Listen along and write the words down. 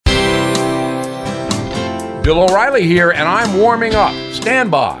Bill O'Reilly here, and I'm warming up. Stand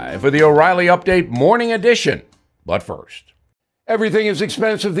by for the O'Reilly Update Morning Edition. But first, everything is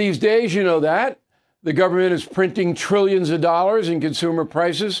expensive these days, you know that. The government is printing trillions of dollars and consumer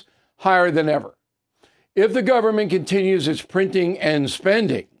prices higher than ever. If the government continues its printing and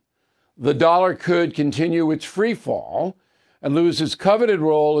spending, the dollar could continue its free fall and lose its coveted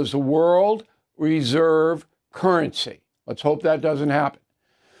role as the world reserve currency. Let's hope that doesn't happen.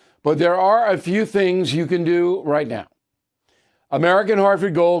 But there are a few things you can do right now. American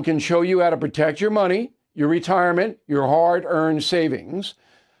Hartford Gold can show you how to protect your money, your retirement, your hard-earned savings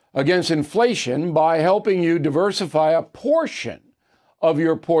against inflation by helping you diversify a portion of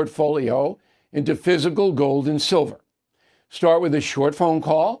your portfolio into physical gold and silver. Start with a short phone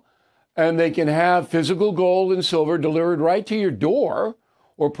call, and they can have physical gold and silver delivered right to your door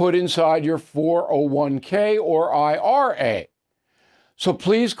or put inside your 401k or IRA. So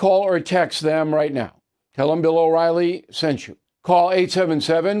please call or text them right now. Tell them Bill O'Reilly sent you. Call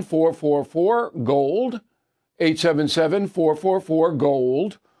 877-444-GOLD,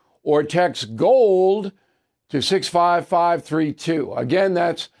 877-444-GOLD, or text GOLD to 65532. Again,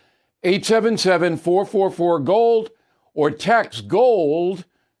 that's 877-444-GOLD, or text GOLD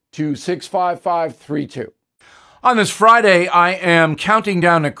to 65532. On this Friday, I am counting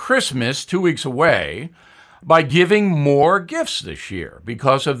down to Christmas, 2 weeks away, by giving more gifts this year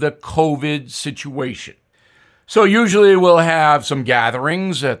because of the COVID situation. So usually we'll have some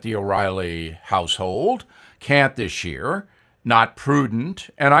gatherings at the O'Reilly household. Can't this year. Not prudent,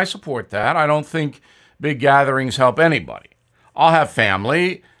 and I support that. I don't think big gatherings help anybody. I'll have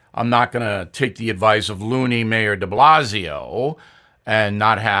family. I'm not going to take the advice of loony Mayor de Blasio and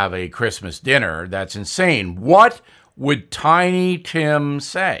not have a Christmas dinner. That's insane. What would Tiny Tim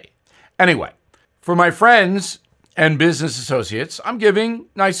say? Anyway, for my friends and business associates, I'm giving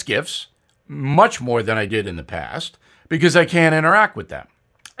nice gifts, much more than I did in the past, because I can't interact with them.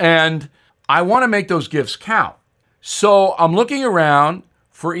 And I want to make those gifts count. So I'm looking around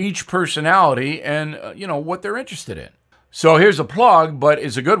for each personality and, what they're interested in. So here's a plug, but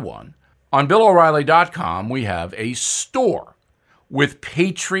it's a good one. On BillO'Reilly.com, we have a store with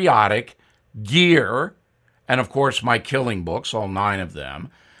patriotic gear and, of course, my killing books, all 9 of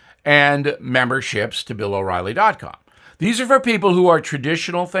them, and memberships to BillO'Reilly.com. These are for people who are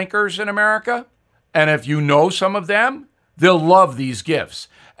traditional thinkers in America, and if you know some of them, they'll love these gifts.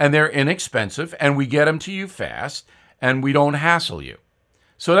 And they're inexpensive, and we get them to you fast, and we don't hassle you.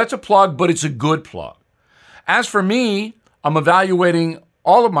 So that's a plug, but it's a good plug. As for me, I'm evaluating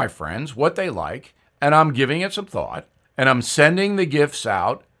all of my friends, what they like, and I'm giving it some thought, and I'm sending the gifts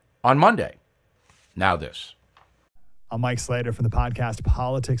out on Monday. Now this. I'm Mike Slater from the podcast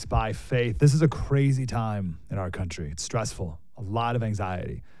Politics by Faith. This is a crazy time in our country. It's stressful, a lot of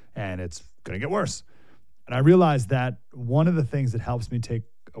anxiety, and it's going to get worse. And I realized that one of the things that helps me take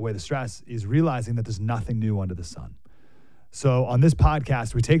away the stress is realizing that there's nothing new under the sun. So on this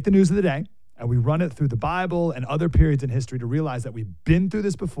podcast, we take the news of the day and we run it through the Bible and other periods in history to realize that we've been through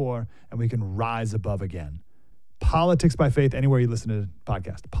this before and we can rise above again. Politics by Faith, anywhere you listen to the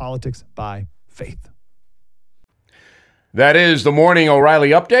podcast. Politics by Faith. That is the Morning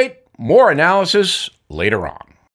O'Reilly Update. More analysis later on.